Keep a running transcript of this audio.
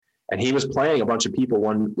And he was playing a bunch of people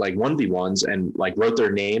 1v1s and like wrote their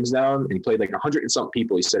names down. And he played like 100 and something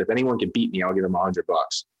people. He said, if anyone can beat me, I'll give him $100.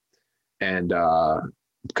 And a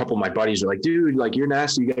couple of my buddies were like, dude, like you're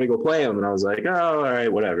nasty. You got to go play him. And I was like, oh, all right,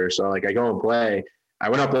 whatever. So like I go and play. I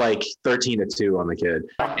went up like 13-2 on the kid.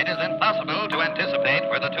 It is impossible to anticipate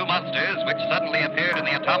where the two monsters which suddenly appeared in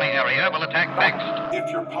the Atami area will attack next. If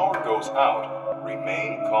your power goes out,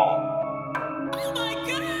 remain calm. Oh my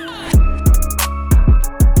God!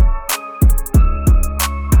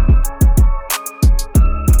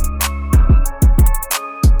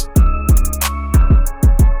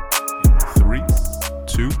 3,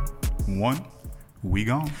 2, 1, we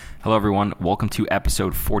gone. Hello, everyone. Welcome to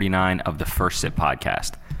episode 49 of the First Sip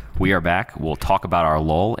podcast. We are back. We'll talk about our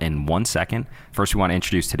lull in 1 second. First, we want to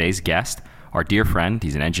introduce today's guest, our dear friend.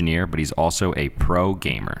 He's an engineer, but he's also a pro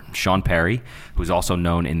gamer. Sean Perry, who's also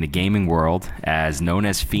known in the gaming world as known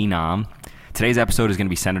as Phenom. Today's episode is going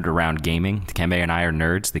to be centered around gaming. Dikembe and I are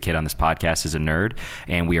nerds. The kid on this podcast is a nerd,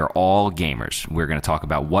 and we are all gamers. We're going to talk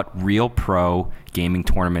about what real pro gaming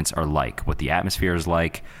tournaments are like, what the atmosphere is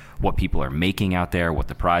like, what people are making out there, what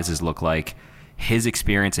the prizes look like, his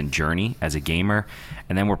experience and journey as a gamer,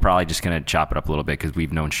 and then we're probably just going to chop it up a little bit because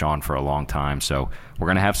we've known Sean for a long time. So we're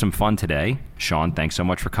going to have some fun today. Sean, thanks so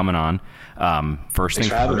much for coming on. First things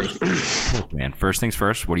first, man. First things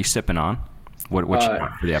first. What are you sipping on? What you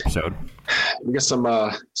got for the episode? We got some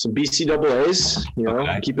BCAAs,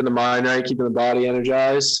 keeping the mind right, keeping the body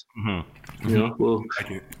energized. Mm-hmm. Little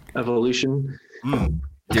evolution. Dude.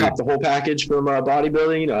 Cop the whole package from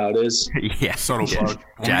bodybuilding. You know how it is. Yeah. Subtle plug.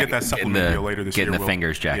 When we get that supplement deal later this year. Getting the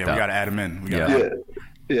fingers jacked up. Yeah, we got to add them in.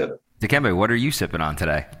 Yeah. Dikembe, what are you sipping on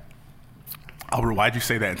today? Albert, why'd you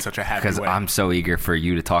say that in such a happy way? Because I'm so eager for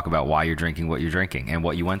you to talk about why you're drinking what you're drinking and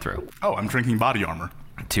what you went through. Oh, I'm drinking Body Armor.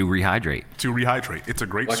 To rehydrate. It's a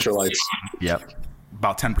great electrolytes. Yep.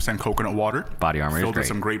 About 10% coconut water. Body Armor is filled great. with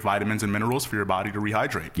some great vitamins and minerals for your body to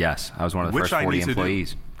rehydrate. Yes, I was one of the first 40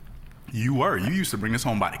 employees. You were. You used to bring this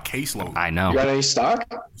home by the caseload. I know. You got any stock?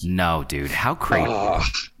 No, dude. How crazy.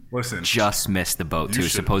 Listen. Just missed the boat, too.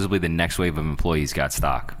 Supposedly the next wave of employees got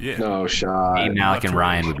stock. Yeah. No shot. Hey, Malik and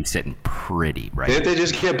Ryan would be sitting pretty right. Didn't they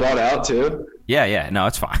just get bought out, too? Yeah. No,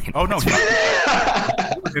 it's fine. Oh, no.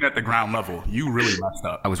 Been at the ground level. You really messed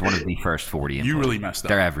up. I was one of the first 40 employees. You really messed up.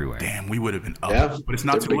 They're everywhere. Damn, we would have been up. Yeah. But it's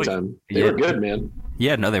not too late. Time. They were good, man.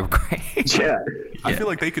 Yeah, no, they were great. Yeah. I feel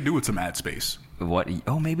like they could do with some ad space. What?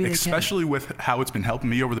 Oh, maybe they Especially with how it's been helping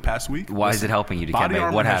me over the past week. Why is it helping you, Dikembe? Body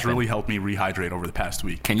Armor What has happened? really helped me rehydrate over the past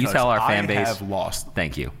week. Can you tell our fan base? I have lost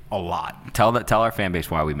Thank you. a lot. Tell our fan base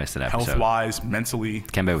why we missed an episode. Health-wise, mentally,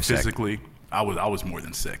 Dikembe was physically. Sick. I was more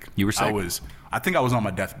than sick. You were sick? I think I was on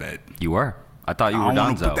my deathbed. You were? I thought you were I don't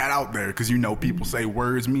want to donezo. put that out there because people say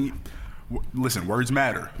words mean. Listen, words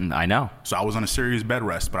matter. I know. So I was on a serious bed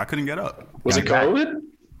rest, but I couldn't get up. Was it COVID?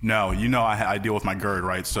 No, I deal with my GERD,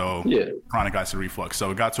 right? So chronic acid reflux.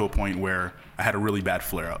 So it got to a point where I had a really bad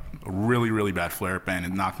flare-up, a really, really bad flare-up, and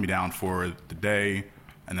it knocked me down for the day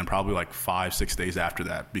and then probably like 5-6 days after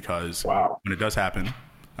that because when it does happen,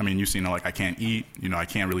 I mean, I can't eat, I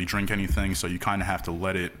can't really drink anything, so you kind of have to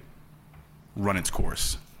let it run its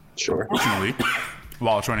course. Sure. Fortunately,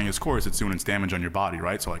 while it's running its course, it's doing its damage on your body,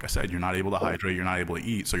 right? So like I said, you're not able to hydrate, you're not able to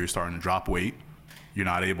eat, so you're starting to drop weight. You're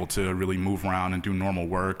not able to really move around and do normal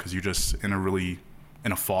work because you're just in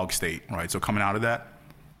a fog state, right? So coming out of that,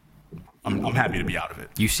 I'm happy to be out of it.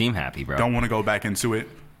 You seem happy, bro. Don't want to go back into it.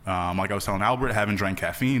 Like I was telling Albert, I haven't drank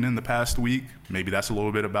caffeine in the past week. Maybe that's a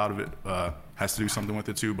little bit about it. Has to do something with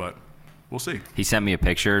it too, but we'll see. He sent me a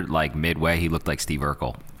picture, like midway, he looked like Steve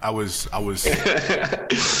Urkel. I was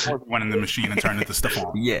went in the machine and turned into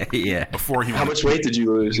Stephon. Yeah. Before How much weight did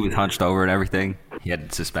you lose? He was hunched over and everything. He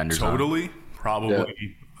had suspenders on. Totally,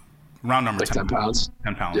 probably round number, like 10 pounds.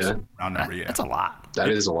 10 pounds. Yeah. Round number. Yeah. That's a lot. That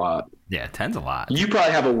is a lot. Yeah, 10's a lot. You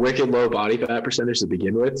probably have a wicked low body fat percentage to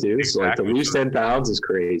begin with, too. Exactly. So, to lose 10 pounds is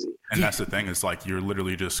crazy. And that's the thing. It's like you're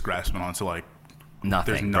literally just grasping onto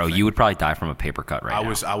nothing, bro. You would probably die from a paper cut now. I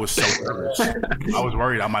was so nervous. I was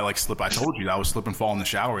worried I might slip. I told you I would slip and fall in the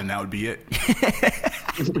shower, and that would be it.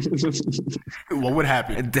 What would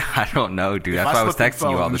happen? I don't know, dude. That's why I was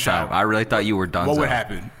texting you all the time. I really thought you were done. What would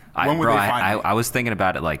happen? When would they find me? I was thinking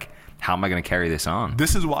about it like, how am I going to carry this on?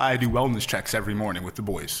 This is why I do wellness checks every morning with the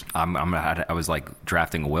boys. I was like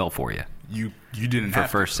drafting a will for you. You didn't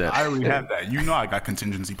have first sip. I already have that. I got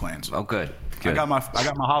contingency plans. Oh, good. I got my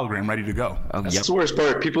hologram ready to go. Oh, That's the worst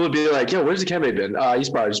part. People would be like, "Yo, where's Dikembe been? He's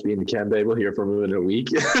probably just being Dikembe. We'll hear from him in a week."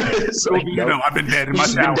 So I've been dead in my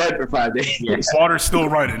shower. Been dead for 5 days. Yeah. Water's still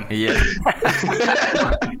running. Yeah.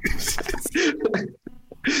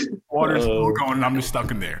 Water's still going, and I'm just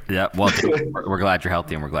stuck in there. Yeah, well, we're glad you're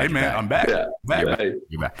healthy, and we're glad you're back. I'm back. Yeah.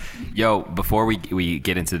 You're back. Yo, before we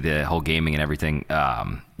get into the whole gaming and everything,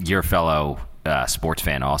 you're a fellow sports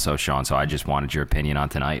fan also, Sean, so I just wanted your opinion on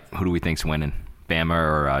tonight. Who do we think's winning, Bama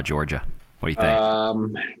or Georgia? What do you think?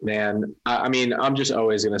 Man, I mean, I'm just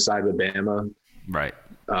always going to side with Bama. Right.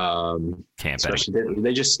 Especially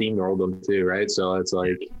they just steamrolled them too, right? So it's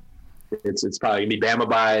like it's probably gonna be Bama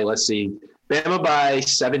by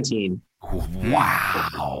 17.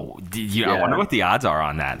 Wow. I wonder what the odds are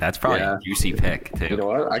on that. That's probably a juicy pick too. You know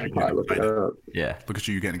what? I could probably look it up. Yeah. Look at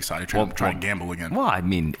you getting excited, trying to gamble again. Well, I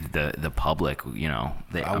mean, the public,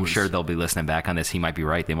 I'm sure they'll be listening back on this. He might be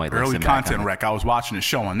right. They might listen back on content wreck. I was watching a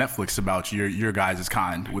show on Netflix about your guys'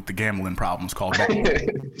 kind with the gambling problems called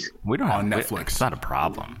we don't on have, Netflix. It's not a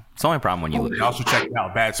problem. It's only a problem when you look. You also check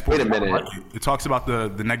out Bad Sports. Wait a minute. It talks about the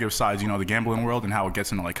negative sides, the gambling world and how it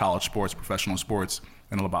gets into like college sports, professional sports,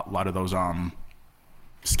 and about a lot of those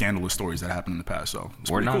scandalous stories that happened in the past. So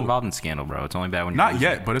we're not involved in scandal, bro. It's only bad when you're not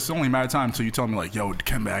yet, but it's only a matter of time until you tell me like, yo,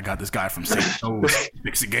 Dikembe, I got this guy from St. Louis.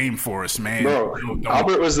 Fix a game for us, man. Bro,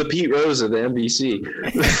 Albert was the Pete Rose of the NBC.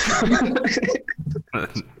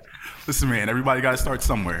 Listen, man, everybody got to start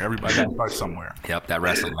somewhere. Yep, that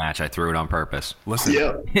wrestling match, I threw it on purpose. Listen.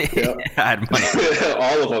 Yep. I had money.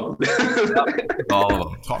 All of them. All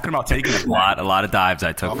of them. Talking about taking a lot of dives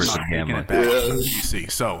I took for some gambling.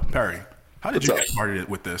 So, Perry, how did you get started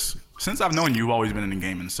with this? Since I've known you, you've always been in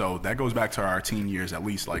gaming, so that goes back to our teen years, at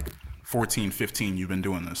least like 14, 15, you've been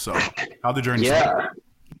doing this. So how the journey start?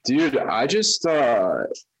 Dude, I just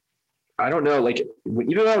I don't know, like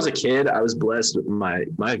even when I was a kid, I was blessed with my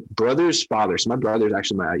brother's father. So my brother's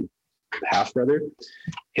actually my half brother.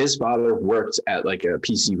 His father worked at like a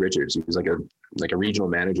PC Richards. He was like a regional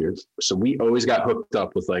manager. So we always got hooked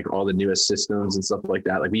up with like all the newest systems and stuff like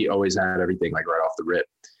that. Like we always had everything like right off the rip.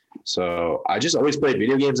 So I just always played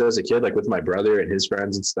video games as a kid, like with my brother and his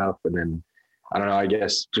friends and stuff. And then I don't know, I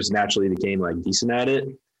guess just naturally became like decent at it.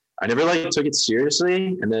 I never like took it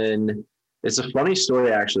seriously. And then it's a funny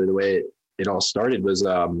story, actually. The way it all started was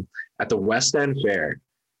at the West End Fair.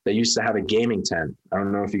 They used to have a gaming tent. I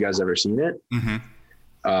don't know if you guys ever seen it. Mm-hmm.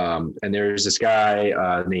 And there's this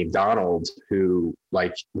guy named Donald who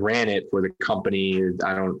like ran it for the company.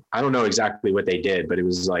 I don't know exactly what they did, but it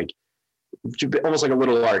was like almost like a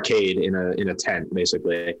little arcade in a tent,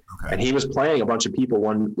 basically. Okay. And he was playing a bunch of people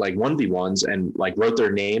 1v1s and like wrote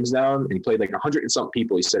their names down, and he played like 100 and something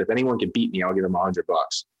people. He said, if anyone can beat me, I'll give him $100.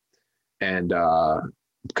 And a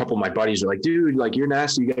couple of my buddies were like, dude, like you're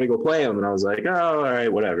nasty, you gotta go play him. And I was like, oh, all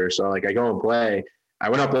right, whatever. So like I go and play. I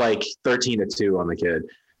went up like 13-2 on the kid.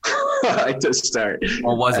 Like to start.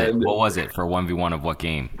 What was it for 1v1 of what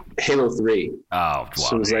game? Halo 3. Oh, wow.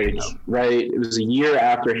 So it was like, right. It was a year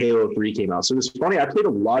after Halo 3 came out. So it was funny. I played a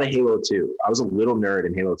lot of Halo 2. I was a little nerd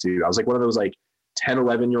in Halo 2. I was like one of those like 10,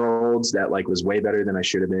 11-year-olds that like was way better than I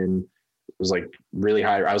should have been. It was like really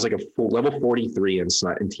high. I was like a full level 43 in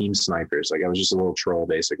team snipers. Like I was just a little troll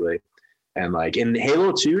basically. And like in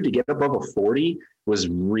Halo 2 to get above a 40 was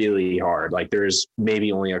really hard. Like there's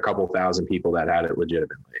maybe only a couple thousand people that had it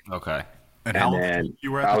legitimately. Okay. And how then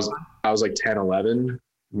you were at I was like 10, 11,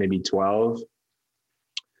 maybe 12.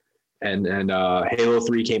 And Halo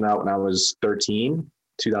 3 came out when I was 13,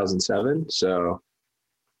 2007. So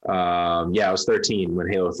I was 13 when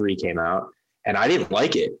Halo 3 came out. And I didn't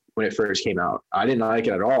like it when it first came out. I didn't like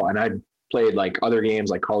it at all. And I played like other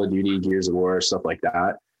games like Call of Duty, Gears of War, stuff like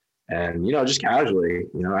that. And, just casually,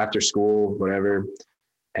 after school, whatever.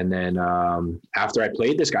 And then after I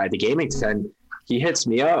played this guy at the gaming tent, he hits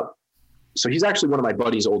me up. So he's actually one of my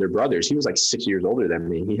buddy's older brothers. He was like 6 years older than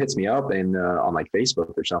me. He hits me up and on like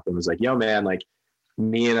Facebook or something. Was like, yo, man, like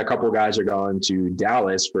me and a couple of guys are going to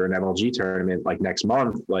Dallas for an MLG tournament like next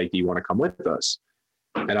month. Like, do you want to come with us?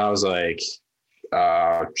 And I was like,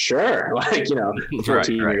 sure. Like,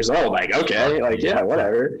 14 years old. Like, okay, like, yeah,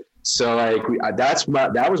 whatever. So like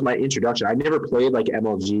that was my introduction. I never played like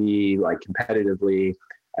MLG like competitively.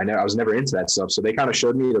 I was never into that stuff. So they kind of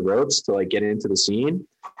showed me the ropes to like get into the scene.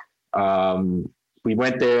 We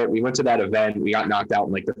went there. We went to that event. We got knocked out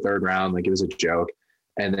in like the third round. Like it was a joke.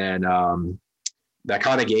 And then that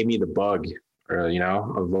kind of gave me the bug,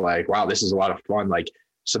 of like, wow, this is a lot of fun. Like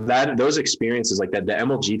so those experiences like that, the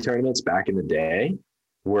MLG tournaments back in the day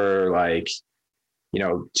were like,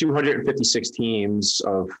 256 teams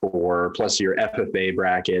of 4 plus your FFA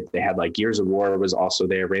bracket. They had like Gears of War was also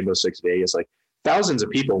there, Rainbow Six Vegas, like thousands of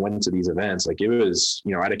people went to these events. Like it was,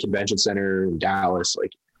 at a convention center in Dallas,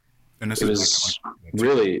 like, and it was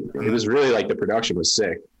really like the production was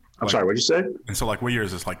sick. I'm sorry, what'd you say? And so, like, what year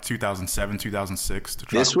is this? Like 2007, 2006?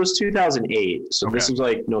 This was 2008. So this was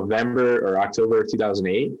like November or October of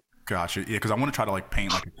 2008. Gotcha. Yeah, because I want to try to like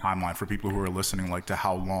paint like a timeline for people who are listening, like to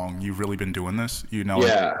how long you've really been doing this. You know,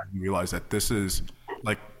 yeah. You realize that this is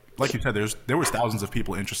like you said, there was thousands of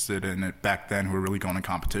people interested in it back then who were really going to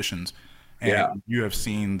competitions. And you have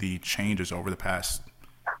seen the changes over the past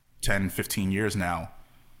 10, 15 years now.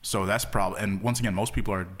 So that's probably, and once again, most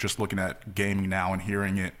people are just looking at gaming now and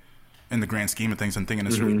hearing it in the grand scheme of things and thinking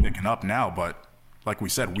it's really picking up now. But like we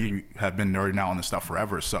said, we have been nerding out on this stuff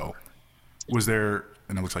forever. So was there,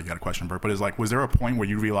 and it looks like you got a question, Bert, but is like, was there a point where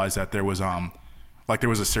you realized that there was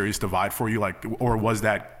a serious divide for you? Like, or was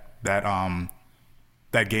that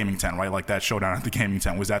gaming tent, right? Like that showdown at the gaming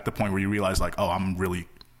tent, was that the point where you realized like, oh, I'm really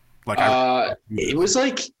like, it was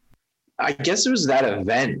like, I guess it was that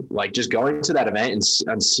event, like just going to that event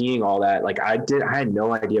and seeing all that. Like I had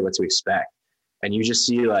no idea what to expect. And you just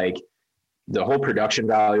see like the whole production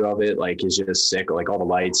value of it, like is just sick. Like all the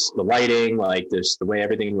lights, the lighting, like this, the way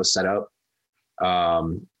everything was set up.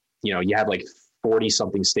 You know, you had like 40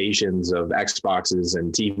 something stations of Xboxes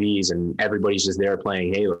and TVs and everybody's just there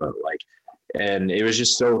playing Halo. Like, and it was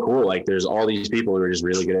just so cool. Like there's all these people who are just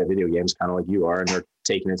really good at video games, kind of like you are, and they're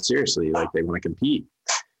taking it seriously. Like they want to compete.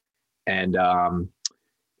 And,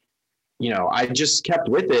 you know, I just kept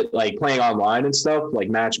with it, like playing online and stuff, like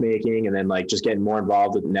matchmaking, and then like just getting more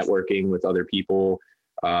involved with networking with other people.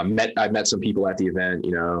 I met some people at the event,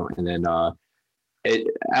 you know, and then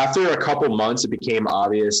after a couple months, it became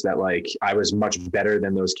obvious that like I was much better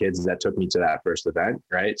than those kids that took me to that first event,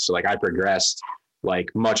 right? So like I progressed like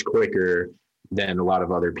much quicker than a lot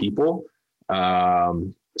of other people.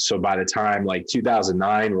 So by the time like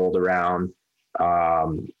 2009 rolled around,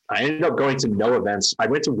 I ended up going to no events. I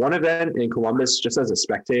went to one event in Columbus just as a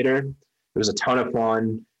spectator. It was a ton of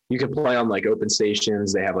fun. You can play on like open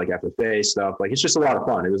stations. They have like FFA stuff. Like it's just a lot of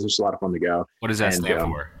fun. It was just a lot of fun to go. What does that stand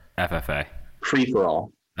for? FFA? Free for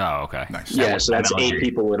all. Oh, okay. Nice. Yeah, so that's MLG. 8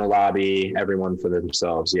 people in a lobby, everyone for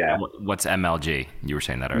themselves. Yeah. What's MLG? You were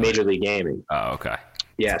saying that earlier. Major League Gaming. Oh, okay.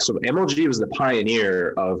 Yeah, so MLG was the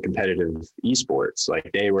pioneer of competitive esports. Like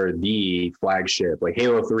they were the flagship. Like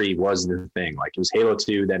Halo 3 was the thing. Like it was Halo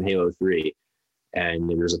 2, then Halo 3. And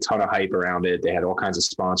there was a ton of hype around it. They had all kinds of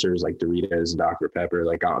sponsors like Doritos and Dr. Pepper,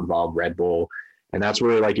 like got involved, Red Bull. And that's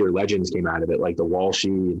where like your legends came out of it, like the Walshy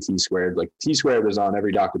and T-Squared. Like T-Squared was on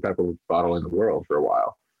every Dr. Pepper bottle in the world for a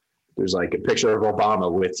while. There's like a picture of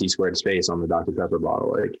Obama with T-Squared space on the Dr. Pepper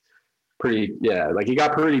bottle. Like pretty, yeah, like it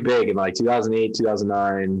got pretty big in like 2008,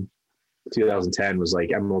 2009, 2010 was like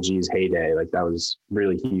MLG's heyday. Like that was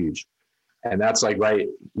really huge. And that's like, right,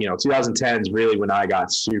 you know, 2010 is really when I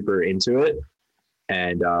got super into it.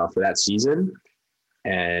 And for that season.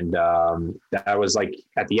 And that was like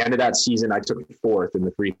at the end of that season, I took 4th in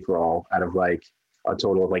the free for all out of like a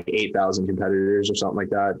total of like 8,000 competitors or something like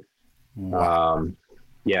that. Wow.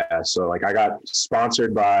 Yeah. So like I got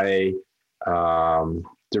sponsored by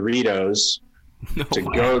Doritos to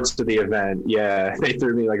go to the event. Yeah. They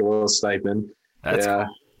threw me like a little stipend. That's cool.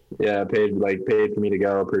 Yeah. Paid for me to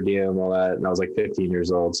go per diem, all that. And I was like 15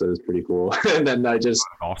 years old. So it was pretty cool. And then I just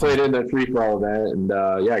played in the free for all event and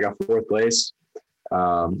yeah, I got 4th place.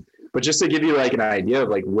 But just to give you like an idea of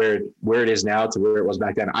like where it is now to where it was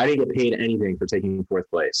back then, I didn't get paid anything for taking 4th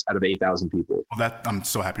place out of 8,000 people. Well, I'm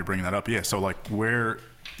so happy bringing that up. Yeah. So like where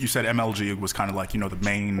you said MLG was kind of like, you know, the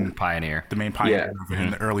main pioneer in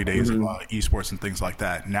the early days of esports and things like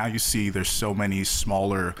that. Now you see there's so many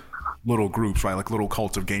smaller little groups, right? Like little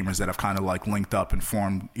cults of gamers that have kind of like linked up and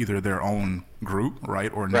formed either their own group,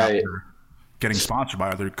 right? Or now they're getting sponsored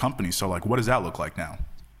by other companies. So like, what does that look like now?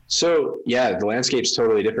 So yeah, the landscape's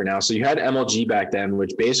totally different now. So you had MLG back then,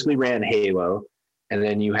 which basically ran Halo. And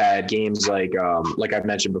then you had games like I've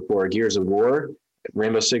mentioned before, Gears of War,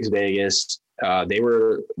 Rainbow Six Vegas. They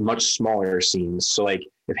were much smaller scenes. So like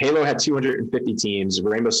if Halo had 250 teams,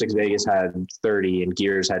 Rainbow Six Vegas had 30 and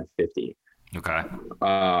Gears had 50. Okay.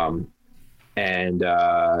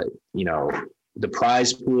 You know, the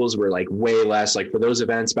prize pools were like way less. Like for those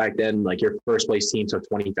events back then, like your first place team took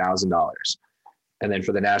 $20,000. And then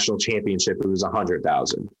for the national championship, it was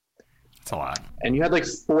 100,000. That's a lot. And you had like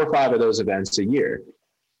 4 or 5 of those events a year.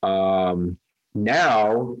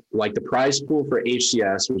 Now, like the prize pool for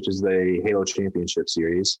HCS, which is the Halo Championship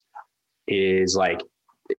Series, is like,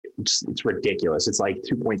 it's ridiculous. It's like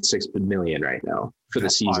 2.6 million right now for the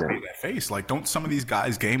season. Like, don't some of these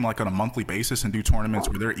guys game like on a monthly basis and do tournaments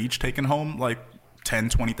where they're each taking home like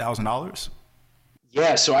 $10,000, $20,000?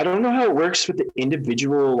 Yeah, so I don't know how it works with the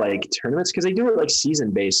individual like tournaments because they do it like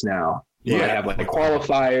season based now. They have like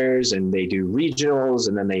qualifiers, and they do regionals,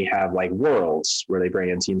 and then they have like worlds where they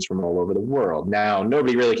bring in teams from all over the world. Now,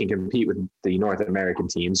 nobody really can compete with the North American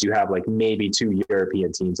teams. You have like maybe 2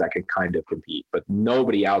 European teams that can kind of compete, but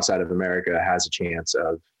nobody outside of America has a chance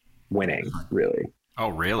of winning, really. Oh,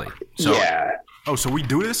 really? So, yeah. Oh, so we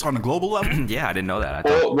do this on a global level? Yeah, I didn't know that.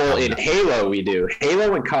 Well, in Halo, we do.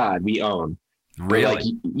 Halo and COD, we own. Really? Like,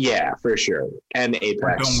 yeah, for sure. And Apex.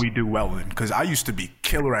 What don't we do well in? Because I used to be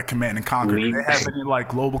killer at Command and Conquer. Do they have any like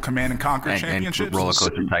global Command and Conquer championships? And Roller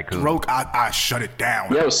Coaster Tycoon. I shut it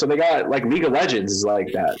down. Yo, so they got like League of Legends is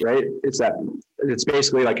like that, right? It's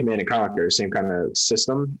basically like Command and Conquer, same kind of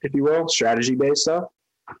system, if you will, strategy based stuff.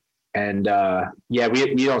 And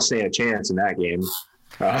we don't stand a chance in that game.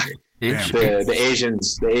 The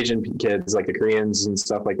Asian kids, like the Koreans and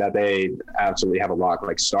stuff like that, they absolutely have a lock.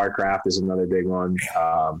 Like StarCraft is another big one.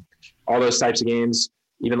 All those types of games,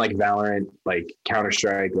 even like Valorant, like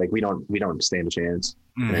Counter-Strike, like we don't stand a chance.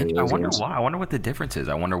 I wonder why. I wonder what the difference is.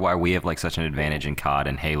 I wonder why we have like such an advantage in COD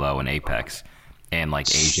and Halo and Apex, and like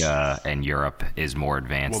Asia and Europe is more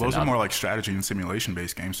advanced. Well, those are more like strategy and simulation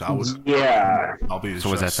based games. So what's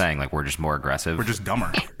that saying? Like we're just more aggressive. We're just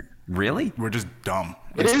dumber. Really? We're just dumb.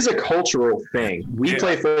 It is a cultural thing. We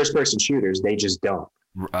play first-person shooters. They just don't.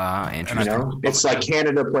 Interesting. You know? It's like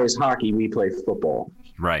Canada plays hockey. We play football.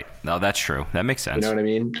 Right. No, that's true. That makes sense. You know what I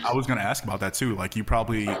mean? I was going to ask about that too. Like you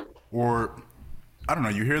probably, or I don't know,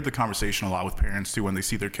 you hear the conversation a lot with parents too when they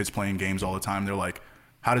see their kids playing games all the time. They're like,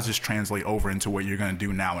 how does this translate over into what you're going to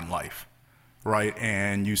do now in life? Right?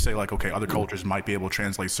 And you say like, okay, other cultures might be able to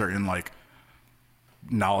translate certain like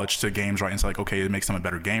knowledge to games, right? And it's like, okay, it makes them a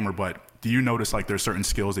better gamer, but do you notice like there's certain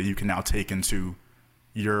skills that you can now take into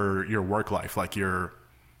your work life, like your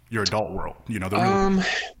adult world, you know?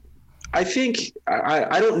 I think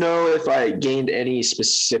I don't know if I gained any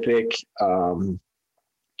specific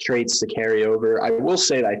traits to carry over. I will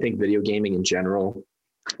say that I think video gaming in general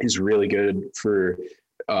is really good for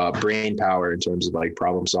brain power in terms of like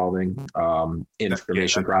problem solving,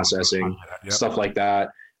 information processing, stuff like that.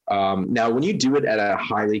 Now, when you do it at a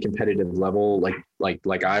highly competitive level,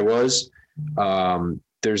 like I was,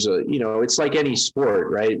 there's it's like any sport,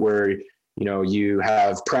 right? Where, you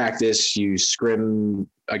have practice, you scrim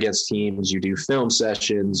against teams, you do film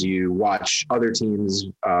sessions, you watch other teams'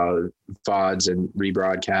 VODs and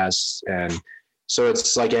rebroadcasts. And so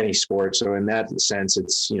it's like any sport. So in that sense,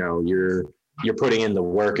 it's, you're putting in the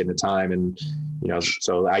work and the time. And,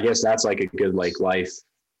 so I guess that's like a good, like life,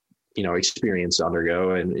 experience to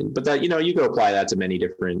undergo. But that, you can apply that to many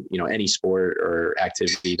different, any sport or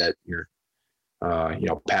activity that you're,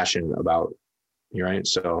 passionate about. Right.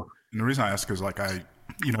 So. And the reason I ask is like,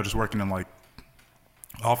 just working in like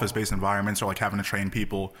office-based environments or like having to train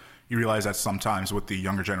people, you realize that sometimes with the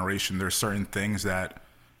younger generation, there's certain things that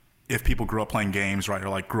if people grew up playing games, right, or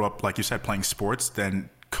like grew up, like you said, playing sports, then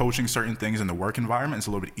coaching certain things in the work environment is a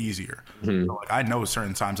little bit easier. Mm-hmm. So like I know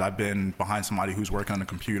certain times I've been behind somebody who's working on a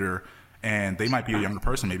computer and they might be a younger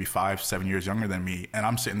person, maybe 5-7 years younger than me. And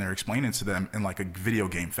I'm sitting there explaining to them in like a video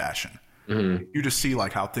game fashion. Mm-hmm. You just see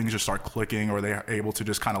like how things just start clicking, or they're able to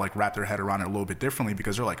just kind of like wrap their head around it a little bit differently,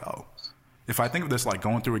 because they're like, oh, if I think of this like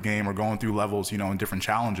going through a game or going through levels, and different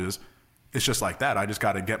challenges, it's just like that. I just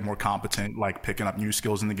got to get more competent, like picking up new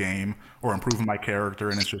skills in the game or improving my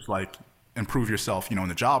character. And it's just like improve yourself, in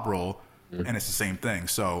the job role. Mm-hmm. And it's the same thing.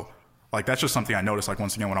 So like, that's just something I noticed, like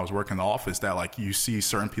once again, when I was working in the office, that like you see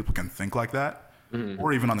certain people can think like that, mm-hmm.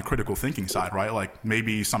 or even on the critical thinking side, right? Like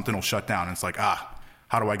maybe something will shut down and it's like,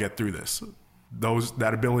 how do I get through this?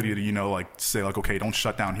 That ability to, like say like, okay, don't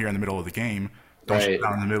shut down here in the middle of the game. Don't shut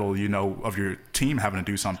down in the middle, of your team having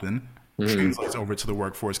to do something. Mm-hmm. Translates over to the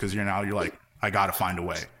workforce, because you're like, I got to find a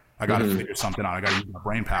way. I got to mm-hmm. figure something out. I got to use my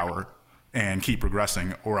brain power and keep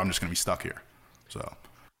progressing, or I'm just going to be stuck here. So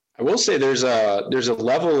I will say there's a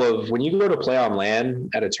level of, when you go to play on LAN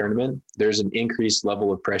at a tournament, there's an increased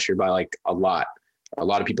level of pressure by like a lot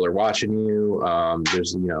of people are watching you.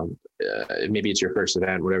 There's, maybe it's your first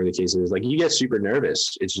event, whatever the case is, like you get super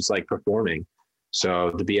nervous. It's just like performing.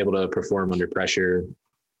 So to be able to perform under pressure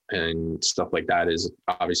and stuff like that is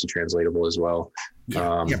obviously translatable as well.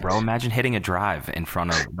 Yeah, bro. Imagine hitting a drive in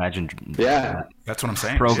front of, yeah, that's what I'm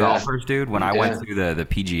saying. Pro golfers, dude. When I went through the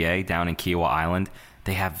PGA down in Kiawah Island,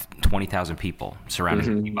 they have 20,000 people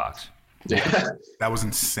surrounding the tee box. Yeah, that was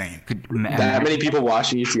insane. That many people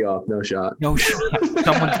watching you tee off, no shot. No shot.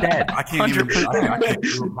 Someone's dead. I can't even. I can't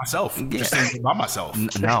do it myself. Just thinking about myself.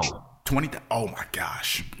 No. 20. Oh my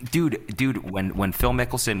gosh, dude. When Phil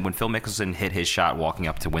Mickelson hit his shot walking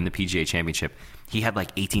up to win the PGA Championship, he had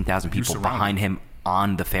like 18,000 people behind him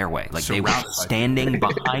on the fairway. Like they were standing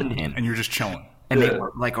behind him, and you're just chilling. And they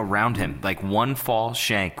were like around him, like one fall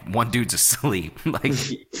shank, one dude's asleep. Like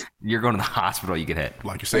you're going to the hospital, you get hit.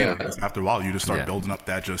 Like you're saying, after a while, you just start building up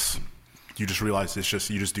that you just realize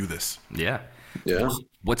you just do this. Yeah. Yeah.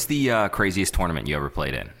 What's the craziest tournament you ever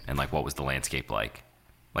played in? And like, what was the landscape like?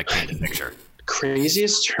 Like paint a picture.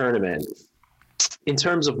 Craziest tournament in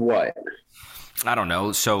terms of what? I don't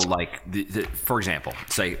know. So, like, for example,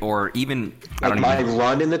 say, or even like my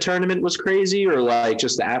run in the tournament was crazy, or like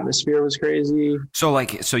just the atmosphere was crazy. So,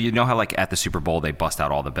 like, you know how like at the Super Bowl they bust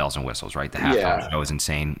out all the bells and whistles, right? The halftime show is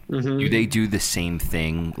insane. Mm-hmm. Do they do the same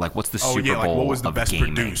thing? Like, what's the Super Bowl? What was the best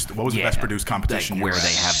gaming? produced? What was the best produced competition? Like, where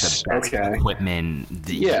they have the best equipment.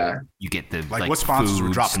 You get the like what sponsors food,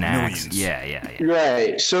 were dropping snacks. millions? Yeah.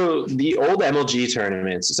 Right. So the old MLG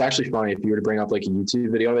tournaments. It's actually funny if you were to bring up like a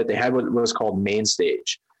YouTube video of it. They had what was called Main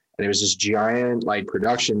Stage. And it was this giant like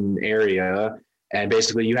production area. And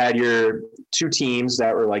basically you had your two teams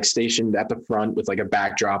that were like stationed at the front with like a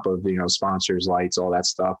backdrop of, sponsors, lights, all that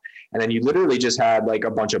stuff. And then you literally just had like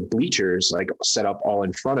a bunch of bleachers like set up all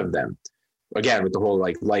in front of them. Again, with the whole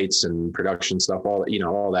like lights and production stuff, all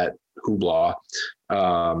that hoopla.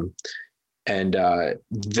 And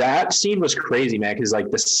that scene was crazy, man. Cause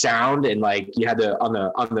like the sound and like you had on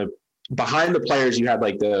the behind the players, you had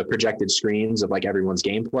like the projected screens of like everyone's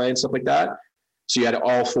gameplay and stuff like that. So you had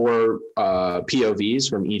all 4 POVs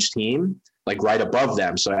from each team, like right above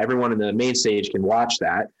them. So everyone in the main stage can watch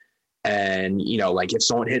that. And, like if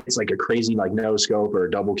someone hits like a crazy, like no scope or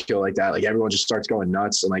a double kill like that, like everyone just starts going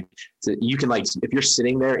nuts. And like, you can like, if you're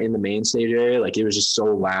sitting there in the main stage area, like it was just so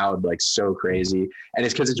loud, like so crazy. And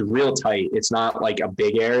it's cause it's real tight. It's not like a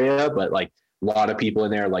big area, but like a lot of people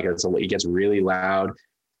in there, like it gets really loud.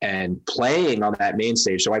 And playing on that main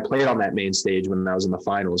stage. So I played on that main stage when I was in the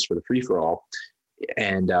finals for the free-for-all.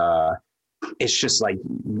 And it's just like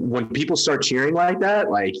when people start cheering like that,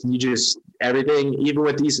 like everything, even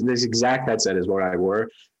with this exact headset is what I wore.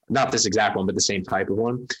 Not this exact one, but the same type of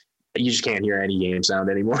one. You just can't hear any game sound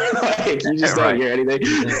anymore. Like you just don't hear anything.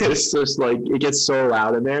 It's just like, it gets so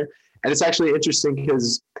loud in there. And it's actually interesting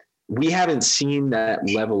because we haven't seen that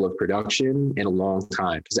level of production in a long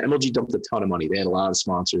time because MLG dumped a ton of money. They had a lot of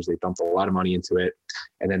sponsors. They dumped a lot of money into it.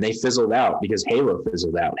 And then they fizzled out because Halo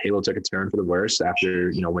fizzled out. Halo took a turn for the worse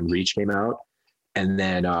after, when Reach came out. And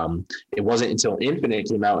then it wasn't until Infinite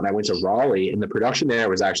came out and I went to Raleigh and the production there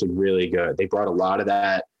was actually really good. They brought a lot of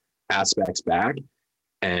that aspects back.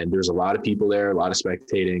 And there's a lot of people there, a lot of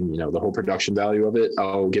spectating, the whole production value of it.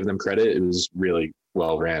 I'll give them credit. It was really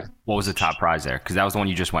well ran. What was the top prize there? Because that was the one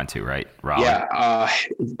you just went to, right? Raleigh. Yeah.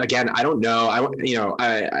 Again, I don't know. I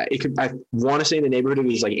want to say in the neighborhood it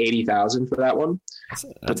was like 80,000 for that one.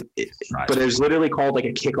 But it was literally called like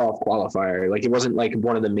a kickoff qualifier. Like it wasn't like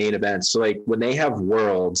one of the main events. So like when they have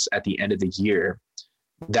Worlds at the end of the year,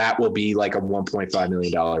 that will be like a $1.5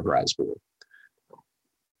 million prize pool.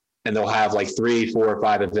 And they'll have like 3, 4, or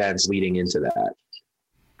 5 events leading into that.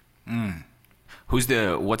 What's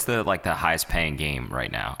the like the highest paying game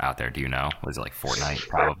right now out there? Do you know? Was it like Fortnite,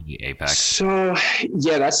 probably Apex? So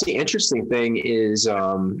yeah, that's the interesting thing is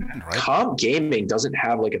comp gaming doesn't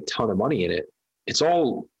have like a ton of money in it. It's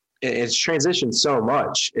transitioned so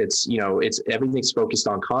much. It's everything's focused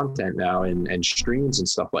on content now and streams and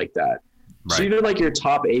stuff like that. Right. So even like your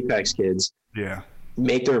top Apex kids,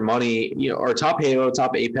 make their money, or top Halo,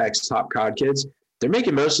 top Apex, top COD kids, they're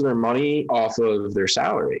making most of their money off of their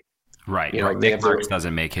salary. Right. Nick Merckx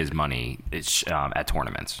doesn't make his money at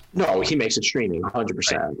tournaments. No, he makes it streaming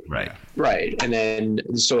 100%. Right. And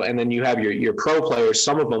then you have your pro players,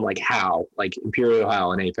 some of them like Hal, like Imperial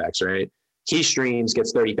Hal in Apex, right? He streams,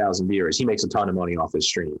 gets 30,000 viewers. He makes a ton of money off his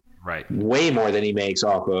stream. Right. Way more than he makes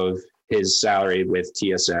off of his salary with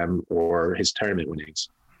TSM or his tournament winnings.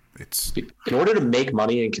 In order to make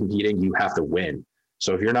money in competing, you have to win.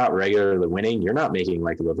 So if you're not regularly winning, you're not making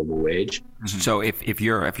like a livable wage. So if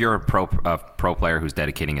you're a pro player who's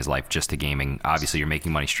dedicating his life just to gaming, obviously you're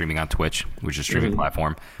making money streaming on Twitch, which is a streaming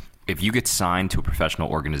platform. If you get signed to a professional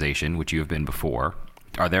organization, which you have been before,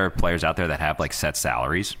 are there players out there that have like set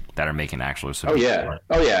salaries that are making actual? Oh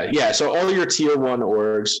yeah. So all your tier 1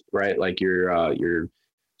 orgs, right? Like your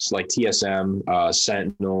like TSM,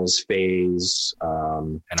 Sentinels, FaZe,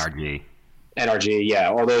 NRG, yeah,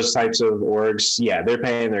 all those types of orgs, yeah, they're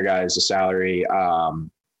paying their guys a salary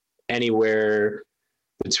anywhere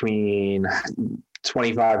between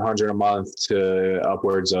 $2,500 a month to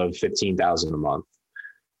upwards of $15,000 a month,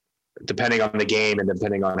 depending on the game and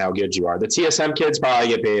depending on how good you are. The TSM kids probably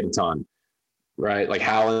get paid a ton, right? Like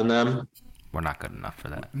Hal and them. We're not good enough for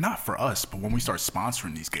that. Not for us, but when we start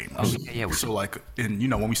sponsoring these gamers. Oh, yeah. So like,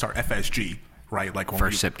 when we start FSG, right? Like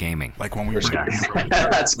First Sip Gaming. Like when we were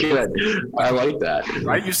That's good. I like that.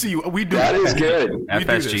 Right? You see, we do that. Is good.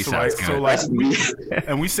 FSG sounds good. So like,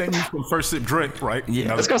 and we send you some First Sip drink, right?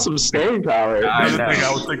 Yeah, it's got some staying power. Another thing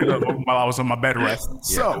I was thinking of while I was on my bed rest.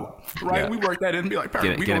 So, right, we work that in and be like,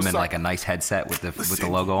 get him in like a nice headset with the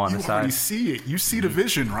logo on the side. You see it. You see the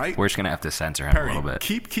vision, right? We're just gonna have to censor him a little bit.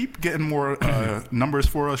 Keep getting more numbers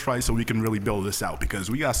for us, right? So we can really build this out because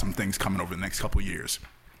we got some things coming over the next couple of years.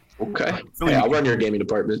 Okay. Hey, I'll run your gaming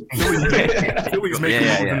department. Philly's making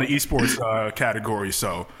moves in the esports category.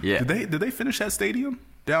 So did they finish that stadium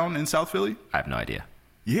down in South Philly? I have no idea.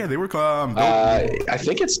 Yeah, they were. I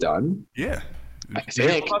think it's done. Yeah. I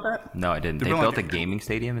think. About that? No, I didn't. They built a gaming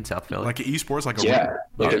stadium in South Philly, like an esports, like an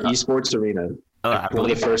esports arena. One of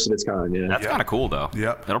the first of its kind. Yeah, that's kind of cool though.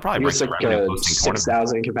 Yep, it'll probably bring like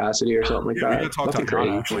 6,000 capacity or something like that. We gotta talk to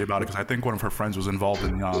Hannah actually about it because I think one of her friends was involved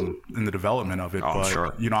in the development of it. But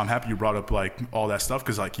sure. I'm happy you brought up like all that stuff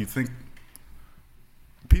because like you think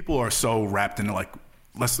people are so wrapped into like.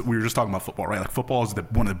 We were just talking about football, right? Like football is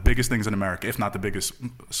one of the biggest things in America, if not the biggest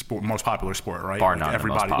sport, most popular sport, right? Bar none. Like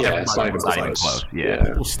everybody, it's not even close. Yeah,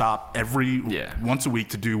 people stop once a week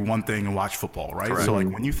to do one thing and watch football, right? Correct. So like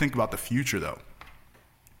when you think about the future, though,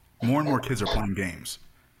 more and more kids are playing games.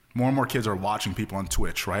 More and more kids are watching people on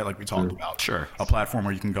Twitch, right? Like we talked about, sure, a platform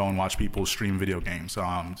where you can go and watch people stream video games.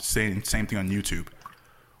 Same thing on YouTube.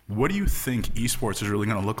 What do you think esports is really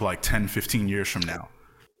going to look like 10, 15 years from now?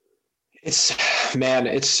 It's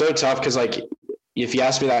so tough because like if you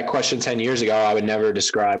asked me that question 10 years ago, I would never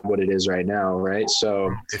describe what it is right now, right?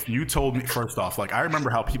 So if you told me, first off, like I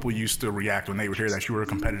remember how people used to react when they would hear that you were a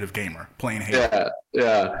competitive gamer playing Halo.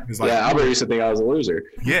 Yeah. Like, Albert used to think I was a loser.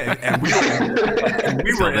 Yeah, and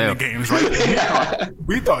we were in the games, right?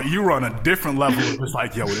 We thought you were on a different level. It was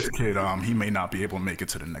like, yo, this kid, he may not be able to make it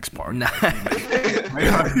to the next part.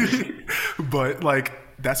 But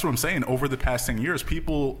like that's what I'm saying. Over the past 10 years,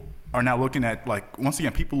 people are now looking at like once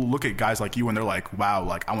again people look at guys like you and they're like, wow,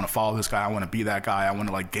 like I want to follow this guy, I want to be that guy, I want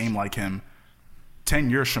to like game like him. 10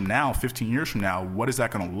 years from now, 15 years from now, what is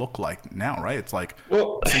that going to look like now, right? It's like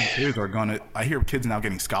kids are going to I hear kids now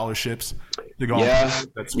getting scholarships. They're going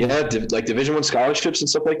like Division I scholarships and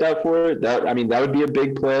stuff like that for it. That would be a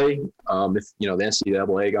big play if the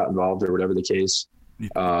NCAA got involved or whatever the case.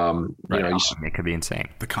 It could be insane.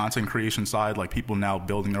 The content creation side, like people now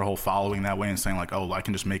building their whole following that way and saying like, oh, I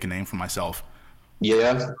can just make a name for myself.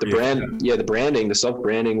 Yeah, the branding, the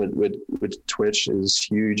self-branding with Twitch is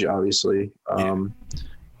huge, obviously.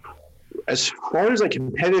 As far as like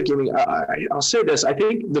competitive gaming, I'll say this: I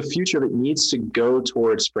think the future of it needs to go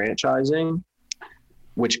towards franchising,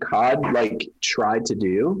 which COD like tried to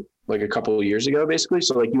do like a couple of years ago, basically.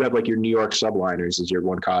 So like you have like your New York Subliners as your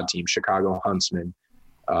one COD team, Chicago Huntsmen.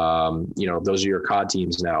 Those are your COD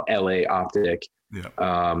teams now. LA Optic,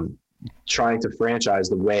 trying to franchise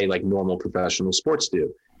the way like normal professional sports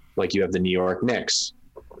do. Like you have the New York Knicks,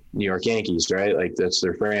 New York Yankees, right? Like that's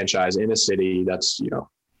their franchise in a city. That's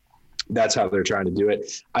how they're trying to do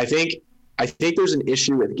it. I think there's an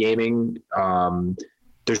issue with gaming.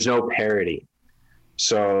 There's no parity.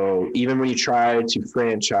 So even when you try to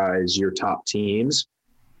franchise your top teams,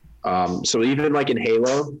 so even like in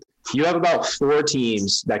Halo, you have about 4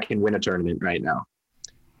 teams that can win a tournament right now.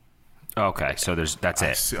 Okay, so that's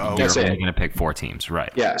it. You're going to pick 4 teams,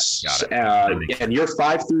 right? Yes, and your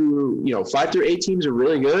 5 through 8 teams are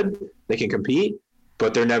really good. They can compete,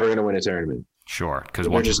 but they're never going to win a tournament. Sure, because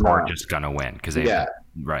one just aren't just going to win.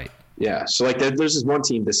 Right. Yeah, so like there's this one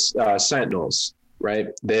team, this Sentinels, right?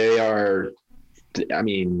 They are,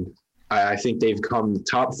 I think they've come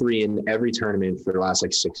top 3 in every tournament for the last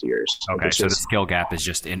like 6 years. Okay, so the skill gap is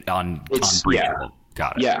just unbreachable. Yeah.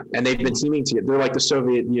 Got it. Yeah, and they've been teaming together. They're like the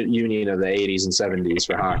Soviet Union of the 80s and 70s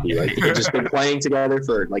for hockey. Like they've just been playing together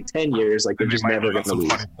for like 10 years. Like they're just never going to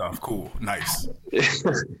lose. Stuff. Cool, nice.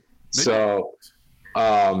 So,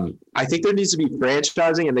 I think there needs to be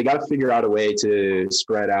franchising, and they got to figure out a way to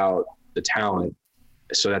spread out the talent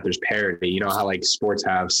so that there's parity. You know how like sports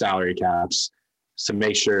have salary caps to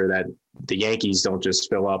make sure that the Yankees don't just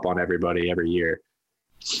fill up on everybody every year.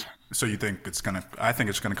 So you think I think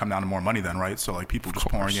it's gonna come down to more money then, right? So like people just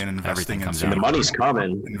pouring in and investing and the money's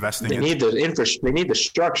coming. They need the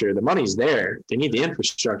structure. The money's there. They need the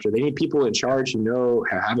infrastructure. They need people in charge who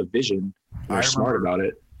have a vision. They're smart about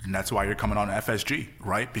it. And that's why you're coming on FSG,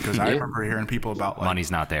 right? Because I remember hearing people about like, money's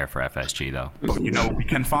not there for FSG though. But we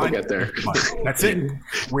can find we'll get there. Money. That's it.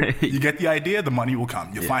 You get the idea, the money will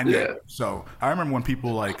come. You find it. So I remember when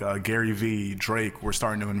people like Gary V, Drake were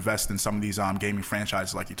starting to invest in some of these gaming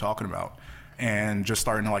franchises like you're talking about, and just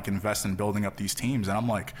starting to like invest in building up these teams. And I'm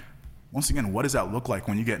like, once again, what does that look like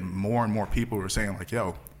when you get more and more people who are saying like,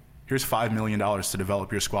 yo, here's $5 million to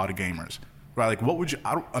develop your squad of gamers, right? Like, what would you,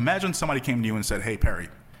 imagine somebody came to you and said, hey, Perry,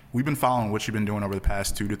 we've been following what you've been doing over the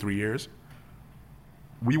past 2 to 3 years.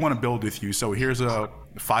 We want to build with you. So here's a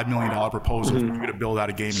 $5 million proposal for you to build out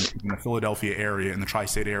a game in the Philadelphia area, in the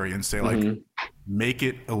tri-state area, and say, like, make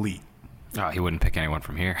it elite. Oh, he wouldn't pick anyone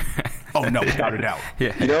from here. Oh, no, without a doubt.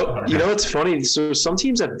 Yeah. You know, it's funny. So some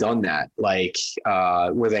teams have done that, like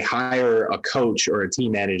where they hire a coach or a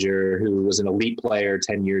team manager who was an elite player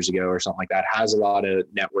 10 years ago or something like that, has a lot of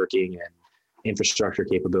networking and infrastructure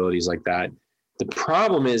capabilities like that. The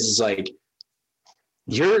problem is like,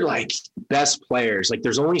 you're like best players. Like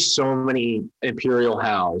there's only so many Imperial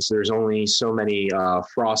Hals. There's only so many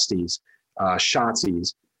Frosties,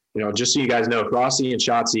 Shotzys. You know, just so you guys know, Frosty and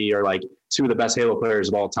Shotzzy are like two of the best Halo players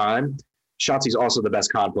of all time. Shotzi's also the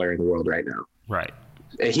best COD player in the world right now. Right.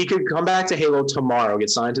 He could come back to Halo tomorrow, get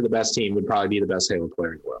signed to the best team, would probably be the best Halo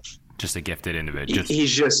player in the world. Just a gifted individual.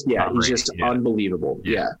 He's just unbelievable.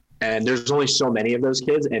 Yeah. And there's only so many of those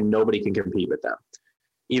kids, and nobody can compete with them.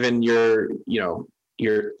 Even your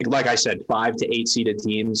like I said, 5 to 8 seeded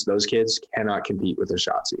teams, those kids cannot compete with a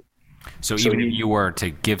Shotzzy. So even if you were to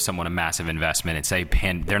give someone a massive investment and say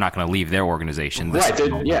they're not going to leave their organization. Right. So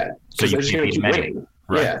they're just going to keep winning.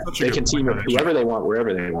 Right. Yeah. They can team up whoever they want,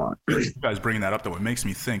 wherever they want. You guys bringing that up, though, it makes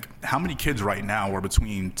me think, how many kids right now are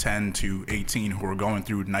between 10 to 18 who are going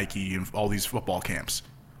through Nike and all these football camps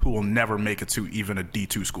who will never make it to even a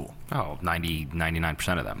D2 school? Oh,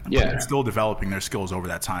 99% of them. Yeah. But they're still developing their skills over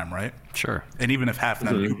that time, right? Sure. And even if half of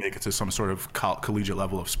them do make it to some sort of collegiate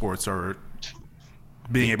level of sports or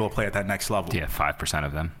being able to play at that next level. Yeah, 5%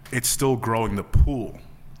 of them. It's still growing the pool,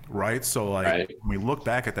 right? So, like, when we look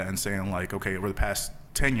back at that and saying, like, okay, over the past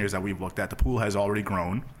 10 years that we've looked at, the pool has already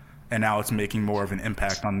grown, and now it's making more of an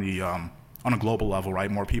impact on the on a global level,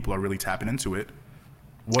 right? More people are really tapping into it.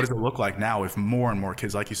 What does it look like now if more and more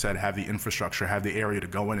kids, like you said, have the infrastructure, have the area to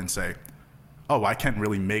go in and say, oh, I can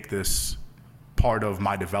really make this part of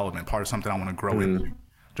my development, part of something I want to grow into?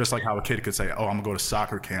 Just like how a kid could say, oh, I'm going to go to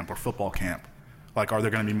soccer camp or football camp. Like, are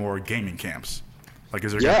there going to be more gaming camps? Like,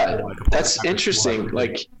 is there? Yeah, that's interesting.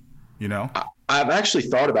 Like, you know, I've actually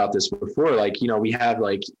thought about this before. Like, you know, we have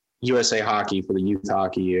like USA Hockey for the youth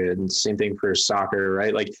hockey, and same thing for soccer,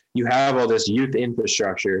 right? Like, you have all this youth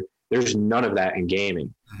infrastructure. There's none of that in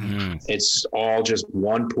gaming. It's all just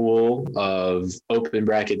one pool of open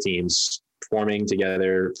bracket teams forming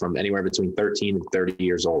together from anywhere between 13 and 30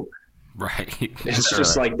 years old. Right. It's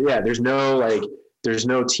just like, there's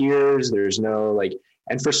no tiers. There's no like,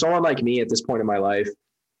 and for someone like me at this point in my life,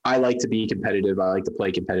 I like to be competitive. I like to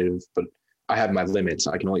play competitive, but I have my limits.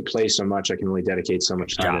 I can only play so much. I can only dedicate so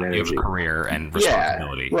much time and energy. You have a career and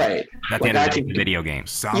responsibility. Yeah, right. At the end of the video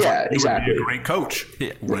games. Sounds like exactly. You would be a great coach.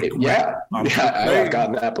 I've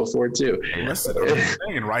gotten that before too. Listen, I'm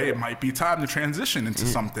saying, right? It might be time to transition into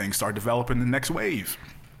something, start developing the next wave.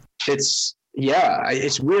 It's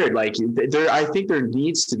weird. Like I think there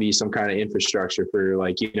needs to be some kind of infrastructure for,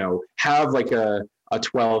 like, you know, have like a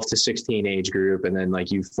 12 to 16 age group, and then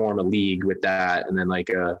like you form a league with that, and then like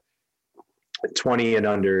a 20 and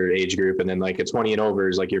under age group, and then like a 20 and over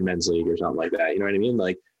is like your men's league or something like that. You know what I mean?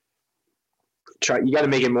 Like, you got to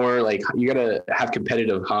make it more like, you got to have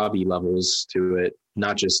competitive hobby levels to it,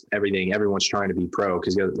 not just everything. Everyone's trying to be pro,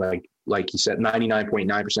 because like you said,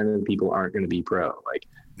 99.9% of the people aren't going to be pro. Like,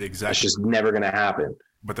 exactly. That's just never going to happen.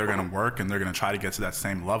 But they're going to work, and they're going to try to get to that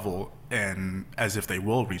same level, and as if they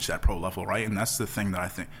will reach that pro level, right? And that's the thing that I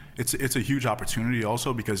think it's a huge opportunity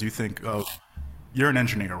also, because you think of, you're an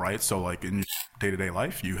engineer, right? So like in your day-to-day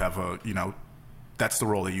life, you have that's the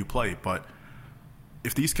role that you play. But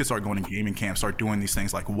if these kids start going to gaming camps, start doing these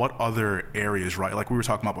things, like what other areas, right? Like we were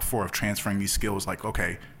talking about before, of transferring these skills. Like,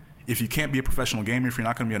 okay, if you can't be a professional gamer, if you're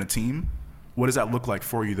not going to be on a team, what does that look like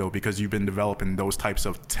for you though? Because you've been developing those types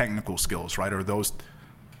of technical skills, right? Or those,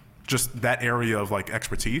 just that area of like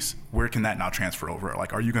expertise, where can that now transfer over?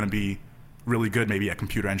 Like, are you going to be really good maybe at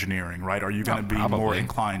computer engineering, right? Are you going to be more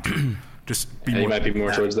inclined to just be you might be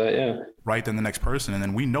more towards that, right, than the next person? And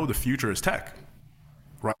then we know the future is tech,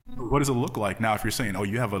 right? What does it look like now if you're saying, oh,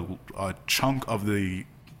 you have a chunk of the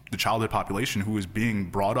childhood population who is being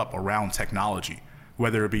brought up around technology,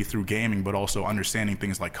 whether it be through gaming, but also understanding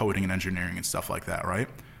things like coding and engineering and stuff like that, right?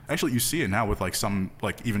 Actually, you see it now with like some,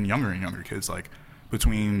 like even younger and younger kids, like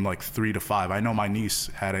between like 3 to 5. I know my niece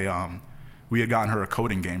had we had gotten her a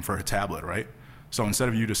coding game for her tablet, right? So instead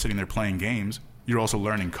of you just sitting there playing games, you're also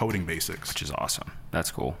learning coding basics. Which is awesome. That's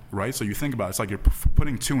cool. Right? So you think about it, it's like you're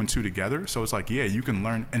putting 2 and 2 together. So it's like, yeah, you can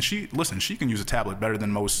learn. And she can use a tablet better than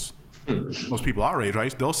most people our age,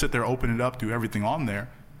 right? They'll sit there, open it up, do everything on there.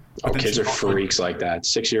 Kids are freaks like that.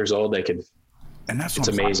 6 years old, they could. And that's it's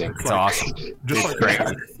amazing. It's awesome. Just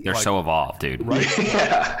they're so evolved, dude. Right?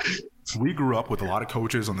 Yeah. We grew up with a lot of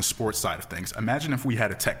coaches on the sports side of things. Imagine if we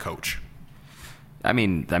had a tech coach. I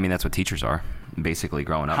mean that's what teachers are basically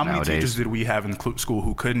growing up nowadays. How many teachers did we have in school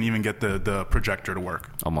who couldn't even get the projector to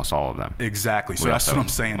work? Almost all of them. Exactly. So that's what I'm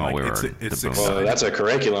saying. It's well, that's a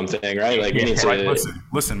curriculum thing, right? Like we need to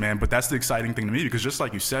listen, man. But that's the exciting thing to me, because just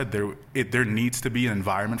like you said, there needs to be an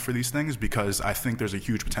environment for these things, because I think there's a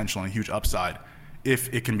huge potential and a huge upside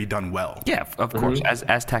if it can be done well. Yeah, of course.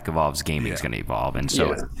 As tech evolves, gaming is going to evolve. And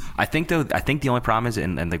so I think the only problem is,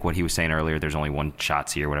 and like what he was saying earlier, there's only one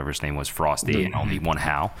Shotzi or whatever his name was, Frosty, and only one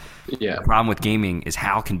Hal. Yeah. The problem with gaming is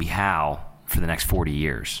Hal can be Hal for the next 40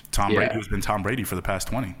 years. Tom Brady has been Tom Brady for the past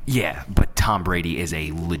 20. Yeah, but Tom Brady is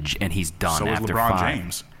and he's done so after LeBron 5.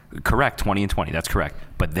 James. Correct, 20 and 20. That's correct.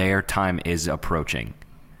 But their time is approaching.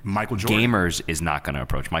 Michael Jordan. Gamers is not going to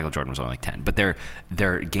approach. Michael Jordan was only like 10, but they're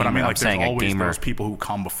gamers. But I mean, like, there's always those people who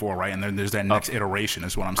come before, right? And then there's that next iteration,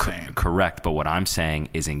 is what I'm saying. Correct, but what I'm saying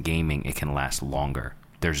is, in gaming, it can last longer.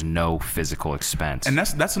 There's no physical expense, and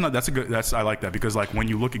I like that, because like when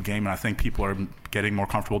you look at gaming, I think people are getting more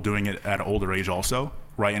comfortable doing it at an older age also,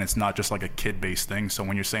 right? And it's not just like a kid-based thing. So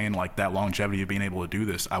when you're saying like that longevity of being able to do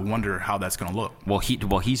this, I wonder how that's going to look. Well, he's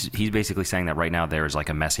basically saying that right now there's like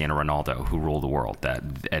a Messi and a Ronaldo who rule the world.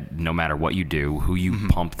 That no matter what you do, who you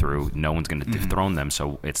pump through, no one's going to dethrone them.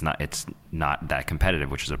 So it's not that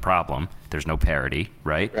competitive, which is a problem. There's no parity,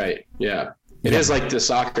 right? Right. Yeah. It is like the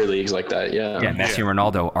soccer leagues like that, yeah. Yeah, Messi and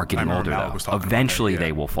Ronaldo are getting older, though. Eventually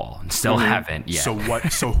they will fall. Still haven't yet.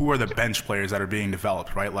 So who are the bench players that are being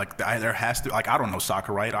developed, right? Like there has to, like, I don't know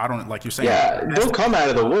soccer, right? I don't, like you're saying. Yeah, they'll come out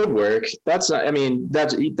of the woodwork. That's not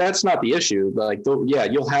the issue. But like,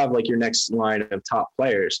 you'll have like your next line of top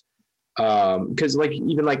players. Because like,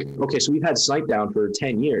 even like, okay, so we've had Snipedown for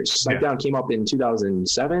 10 years. Snipedown came up in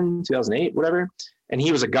 2007, 2008, whatever. And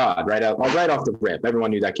he was a god right off the rip.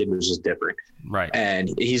 Everyone knew that kid was just different. Right. And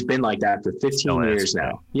he's been like that for 15 years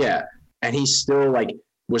now. Yeah. And he's still like,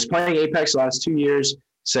 was playing Apex the last 2 years,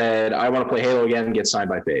 said, I want to play Halo again and get signed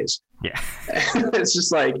by FaZe. Yeah. It's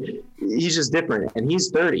just like, he's just different. And he's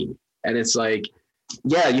 30. And it's like,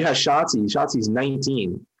 yeah, you have Shotzi. Shotzi's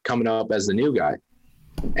 19 coming up as the new guy.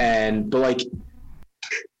 But like,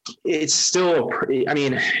 it's still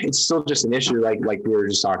just an issue like we were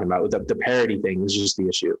just talking about with the parity thing is just the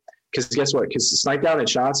issue. Because guess what? Because Snipedown and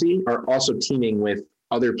Shotzi are also teaming with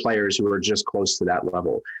other players who are just close to that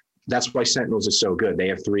level. That's why Sentinels is so good. They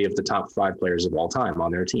have 3 of the top 5 players of all time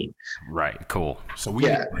on their team. Right. Cool. So we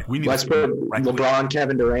need let's put LeBron,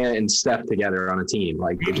 Kevin Durant, and Steph together on a team.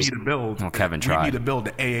 Like we need to build. Well, Kevin tried. We need to build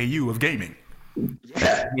the AAU of gaming.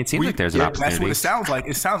 Yeah. It seems like there's an opportunity. That's what it sounds like.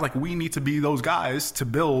 It sounds like we need to be those guys to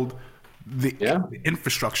build the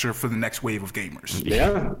infrastructure for the next wave of gamers.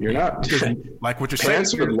 Yeah, you're not. Like what you're Parents saying.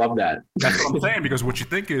 Parents would love that. That's what I'm saying, because what you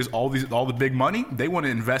think is all the big money, they want to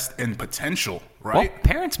invest in potential, right? Well,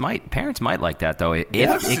 parents might like that, though. If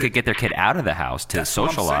it could get their kid out of the house to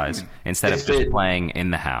socialize instead of just playing in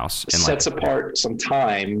the house. And sets apart some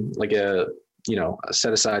time, like a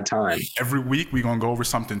set aside time. Every week we're going to go over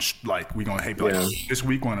something like we're going to, this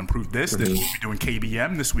week we're going to improve this. This week we're doing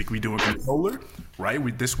KBM. This week we're doing controller,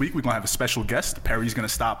 right? This week we're going to have a special guest. Perry's going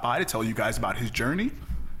to stop by to tell you guys about his journey.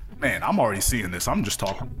 Man, I'm already seeing this. I'm just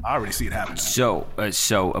talking. I already see it happening. So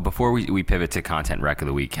before we pivot to content rec of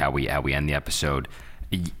the week, how we end the episode,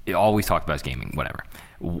 all we talked about is gaming, whatever.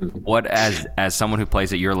 What, as someone who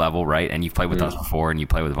plays at your level, right, and you've played with us before and you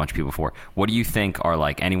play with a bunch of people before, what do you think are,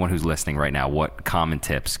 like, anyone who's listening right now, what common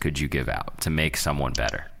tips could you give out to make someone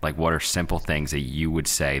better? Like, what are simple things that you would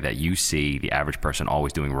say that you see the average person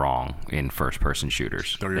always doing wrong in first-person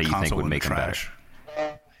shooters that you think would make them better?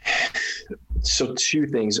 So 2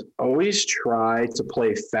 things. Always try to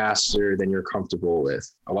play faster than you're comfortable with.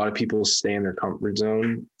 A lot of people stay in their comfort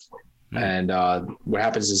zone. And what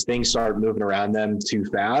happens is things start moving around them too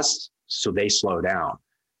fast, so they slow down.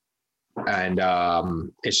 And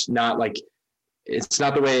it's not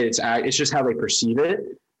the way it's just how they perceive it.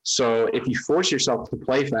 So if you force yourself to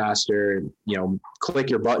play faster, click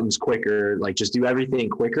your buttons quicker, like just do everything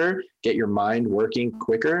quicker, get your mind working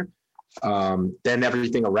quicker, then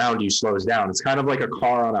everything around you slows down. It's kind of like a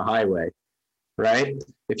car on a highway, right?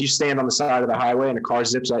 If you stand on the side of the highway and a car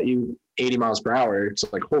zips at you 80 miles per hour, it's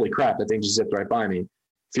like, holy crap, that thing just zipped right by me.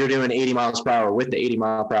 If you're doing 80 miles per hour with the 80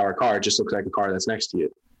 mile per hour car, it just looks like a car that's next to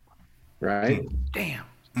you. Right? Damn.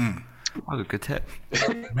 Oh, good tip.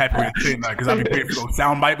 I'm happy with saying that because I've been waiting for those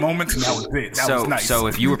soundbite moments, and that was it. That was nice. So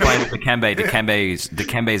if you were playing with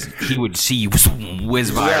Dikembe's, he would see you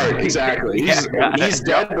whiz by. Yeah, exactly. He's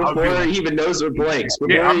dead before he even knows what blanks.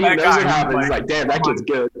 Before he even knows what happens, he's like, damn, that kid's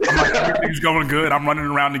good. I'm like, everything's going good. I'm running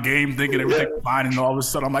around the game thinking everything's fine, and all of a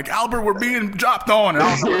sudden I'm like, Albert, we're being dropped on. And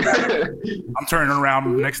I'm turning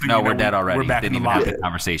around. Next thing you know, we're dead already. We're back Didn't in the even lobby. have the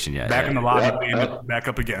conversation yet. Back in the lobby, back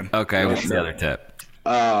up again. Okay, what's the other tip?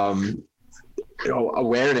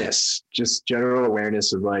 Awareness, just general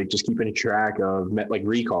awareness of like just keeping track of like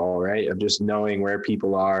recall, right? Of just knowing where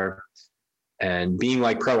people are and being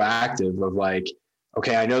like proactive of like,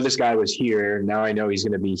 okay, I know this guy was here. Now I know he's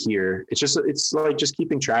going to be here. It's like just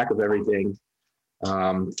keeping track of everything,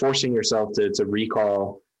 forcing yourself to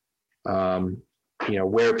recall,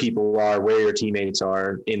 where people are, where your teammates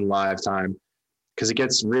are in live time. Cause it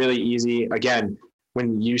gets really easy. Again,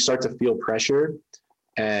 when you start to feel pressure,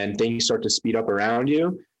 and things start to speed up around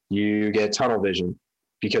you, you get tunnel vision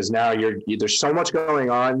because now there's so much going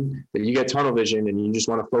on that you get tunnel vision and you just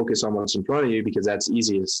want to focus on what's in front of you because that's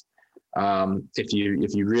easiest. If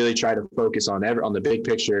you really try to focus on the big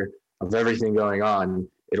picture of everything going on,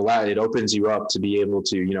 it opens you up to be able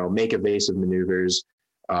to, make evasive maneuvers,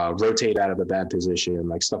 rotate out of a bad position,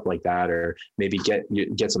 like stuff like that, or maybe get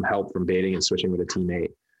some help from baiting and switching with a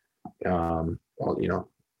teammate.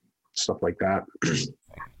 Stuff like that.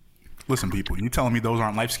 Listen, people, you telling me those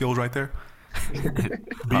aren't life skills right there?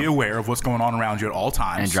 Be aware of what's going on around you at all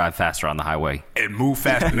times. And drive faster on the highway. And move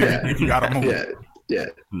faster if you got to move. Yeah.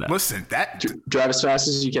 No. Listen, drive as fast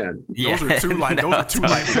as you can. Those are two life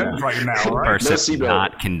skills right now, right? First Sip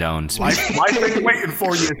not condone speeding. Life ain't waiting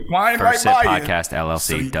for you. It's flying right by you. First Sip Podcast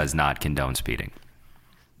LLC does not condone speeding.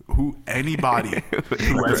 Anybody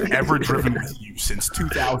who has ever driven with you since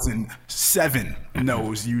 2007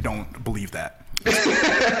 knows you don't believe that.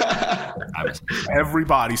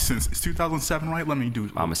 Everybody since it's 2007, right?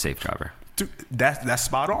 I'm a safe driver. Dude, that's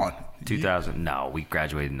spot on. 2000? No, we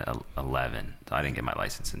graduated in 11. So I didn't get my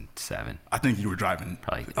license in 7. I think you were driving.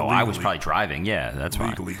 Probably. Oh, I was probably driving. Yeah, that's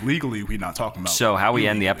legally. fine. Legally, we're not talking about. So how we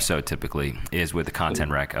end the episode typically is with the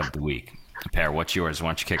content rec of the week. Per, what's yours? Why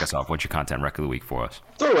don't you kick us off? What's your content rec of the week for us?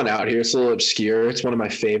 Throw one out here. It's a little obscure. It's one of my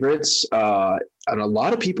favorites. And a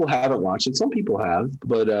lot of people haven't watched it. Some people have,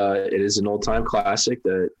 but it is an old time classic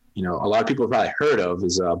that, a lot of people have probably heard of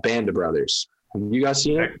is Band of Brothers. Have you guys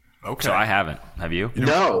seen it? Okay. So I haven't. Have you?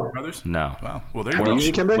 No. Brothers? No. Wow. Well, there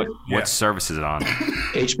you go. What service is it on?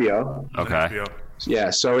 HBO. Okay. HBO. Yeah.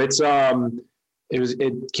 So it's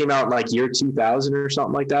it came out in like year 2000 or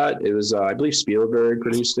something like that. It was I believe Spielberg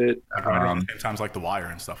produced it. Around the same times like The Wire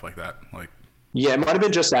and stuff like that. Yeah, it might have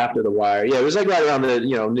been just after The Wire. Yeah, it was like right around the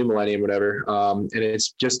new millennium, whatever. And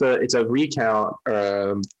it's just a recount.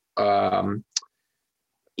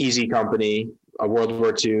 Easy Company, a World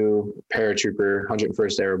War II paratrooper,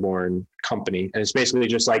 101st Airborne Company, and it's basically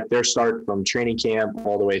just like their start from training camp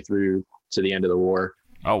all the way through to the end of the war.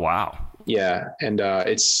 Oh wow! Yeah, and I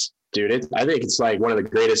think it's like one of the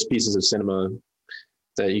greatest pieces of cinema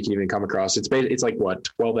that you can even come across. It's like what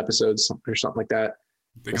 12 episodes or something like that.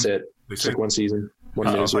 That's it. It's like one season, one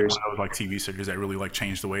miniseries. It was like TV series that really like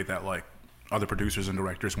changed the way that like other producers and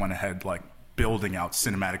directors went ahead like building out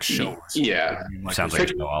cinematic shows. Yeah, sounds like a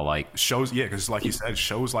show I like. Shows, yeah, because like you said,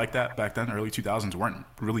 shows like that back then, early 2000s, weren't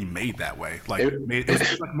really made that way. Like it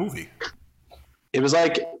was like a movie. It was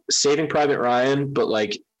like Saving Private Ryan, but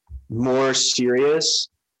like more serious,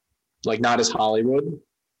 like not as Hollywood,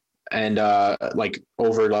 and like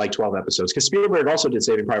over like 12 episodes. Because Spielberg also did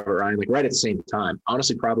Saving Private Ryan like right at the same time.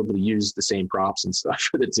 Honestly, probably used the same props and stuff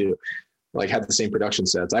for the two. Like had the same production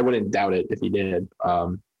sets. I wouldn't doubt it if he did.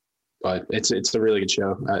 But it's a really good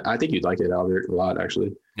show. I think you'd like it, Albert, a lot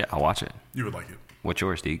actually. Yeah, I'll watch it. You would like it. What's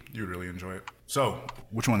yours, Deke? You would really enjoy it. So,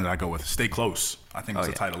 which one did I go with? Stay Close. I think that's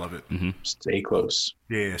the title of it. Mm-hmm. Stay Close.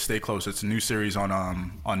 Yeah, Stay Close. It's a new series on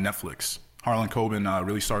Netflix. Harlan Coben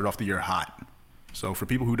really started off the year hot. So, for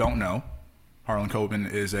people who don't know, Harlan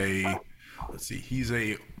Coben is he's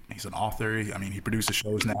an author. I mean, he produces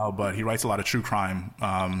shows now, but he writes a lot of true crime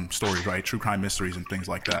stories, right? True crime mysteries and things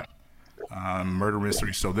like that. Murder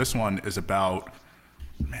mysteries. So this one is about,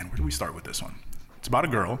 where do we start with this one? It's about a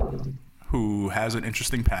girl who has an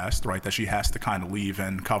interesting past, right, that she has to kind of leave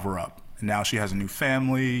and cover up. And now she has a new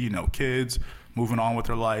family, kids, moving on with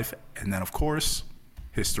her life. And then, of course,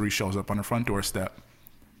 history shows up on her front doorstep.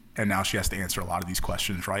 And now she has to answer a lot of these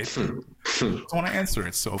questions, right? I don't want to answer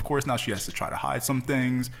it. So, of course, now she has to try to hide some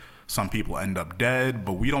things. Some people end up dead,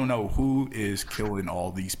 but we don't know who is killing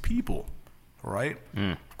all these people, right?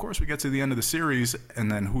 Of course, we get to the end of the series, and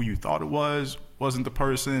then who you thought it wasn't the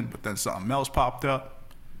person, but then something else popped up.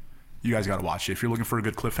 You guys got to watch it. If you're looking for a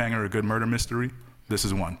good cliffhanger or a good murder mystery, this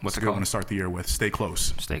is one. What's a good one to start the year with? Stay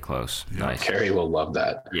Close. Stay Close. Yeah. Nice. Carrie will love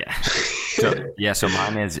that. Yeah. So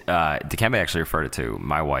mine is Dikembe actually referred it to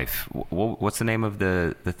my wife. What's the name of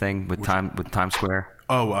the thing with Times Square?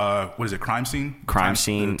 Oh, what is it? Crime Scene?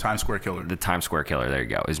 Scene. The Times Square Killer. The Times Square Killer. There you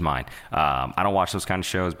go. Is mine. I don't watch those kind of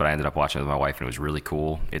shows, but I ended up watching it with my wife, and it was really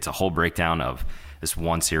cool. It's a whole breakdown of this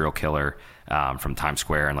one serial killer from Times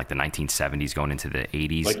Square in like the 1970s going into the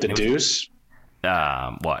 80s. Like the Deuce?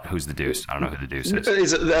 What? Who's the Deuce? I don't know who the Deuce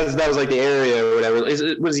is. That was like the area or whatever.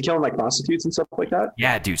 Was he killing like prostitutes and stuff like that?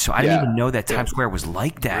 Yeah, dude. So I didn't even know that Times Square was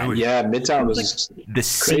like that. Really? Yeah, Midtown was the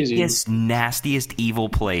sickest, nastiest, evil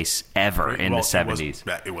place ever in the 70s.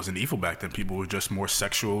 It wasn't evil back then. People were just more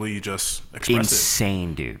sexually just expressive.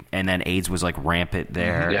 Insane, dude. And then AIDS was like rampant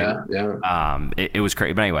there. Yeah. It was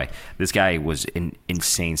crazy. But anyway, this guy was an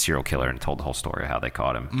insane serial killer and told the whole story of how they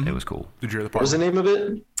caught him. Mm-hmm. It was cool. Did you hear the part? What was the name of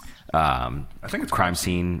it? I think it's Crime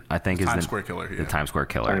Scene. I think is Times Square Killer. Yeah. The Times Square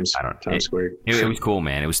Killer. Times Square. It was cool,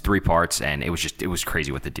 man. It was 3 parts, and it was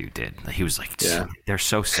crazy what the dude did. He was like, they're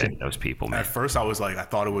so sick, those people, man. At first, I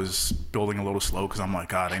thought it was building a little slow because I'm like,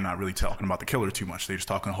 God, they're not really talking about the killer too much. They're just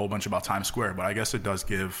talking a whole bunch about Times Square. But I guess it does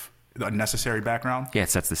give a necessary background. Yeah, it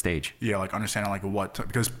sets the stage. Yeah, like understanding like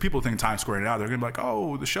because people think Times Square now, they're gonna be like,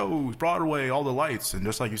 oh, the shows, Broadway, all the lights, and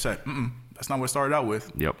just like you said, that's not what it started out with.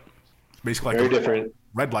 Yep. Basically, like very different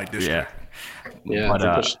red light district.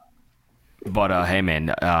 Yeah. But hey, man,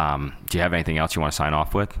 do you have anything else you want to sign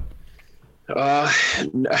off with?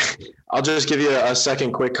 I'll just give you a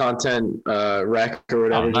second quick content rec or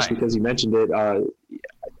whatever, just because you mentioned it.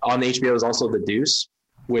 On HBO is also The Deuce,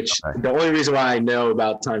 which the only reason why I know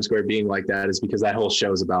about Times Square being like that is because that whole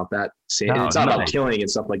show is about that scene. It's not about killing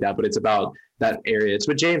and stuff like that, but it's about that area. It's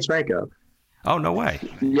with James Franco. Oh, no way.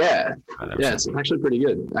 Yeah. It's actually pretty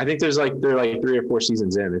good. I think they're like 3 or 4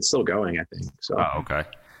 seasons in. It's still going, I think. So. Oh, okay.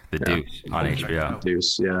 The Deuce on HBO.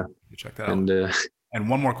 Deuce, yeah. You check that out. And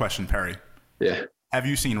one more question, Perry. Yeah. Have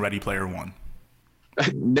you seen Ready Player One?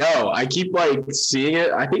 No, I keep like seeing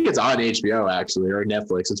it. I think it's on HBO actually, or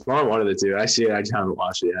Netflix. It's probably one of the two. I see it. I just haven't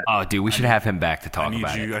watched it yet. Oh, dude, we should have him back to talk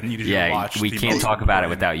about it. I need you to watch. We can't talk about it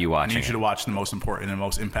without you watching. I need you to watch the most important and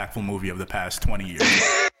most impactful movie of the past 20 years.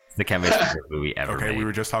 The chemistry movie ever made. We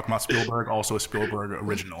were just talking about Spielberg, also a Spielberg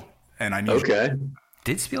original. And I need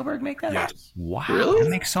Did Spielberg make that? Yes. Wow. Really? That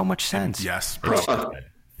makes so much sense. Yes.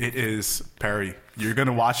 It is, Perry. You're going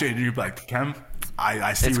to watch it and you're like, Kem,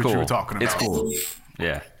 I see what you were talking about. It's cool.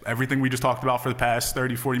 Yeah. Everything we just talked about for the past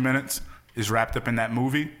 30, 40 minutes is wrapped up in that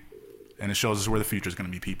movie. And it shows us where the future is going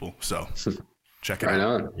to be, people. So check it out.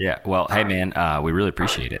 On. Yeah. Well, hey, man, we really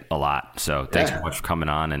appreciate it a lot. So thanks so much for coming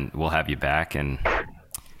on, and we'll have you back. And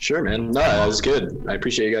sure, man. No, that was good. I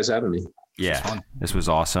appreciate you guys having me. Yeah. This was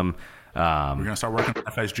awesome. We're going to start working on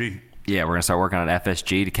FSG. Yeah, we're going to start working on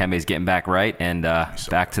FSG. Dikembe's getting back right, and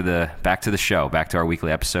back to the show, back to our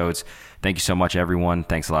weekly episodes. Thank you so much, everyone.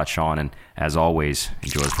 Thanks a lot, Sean. And as always,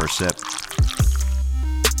 enjoy the first sip.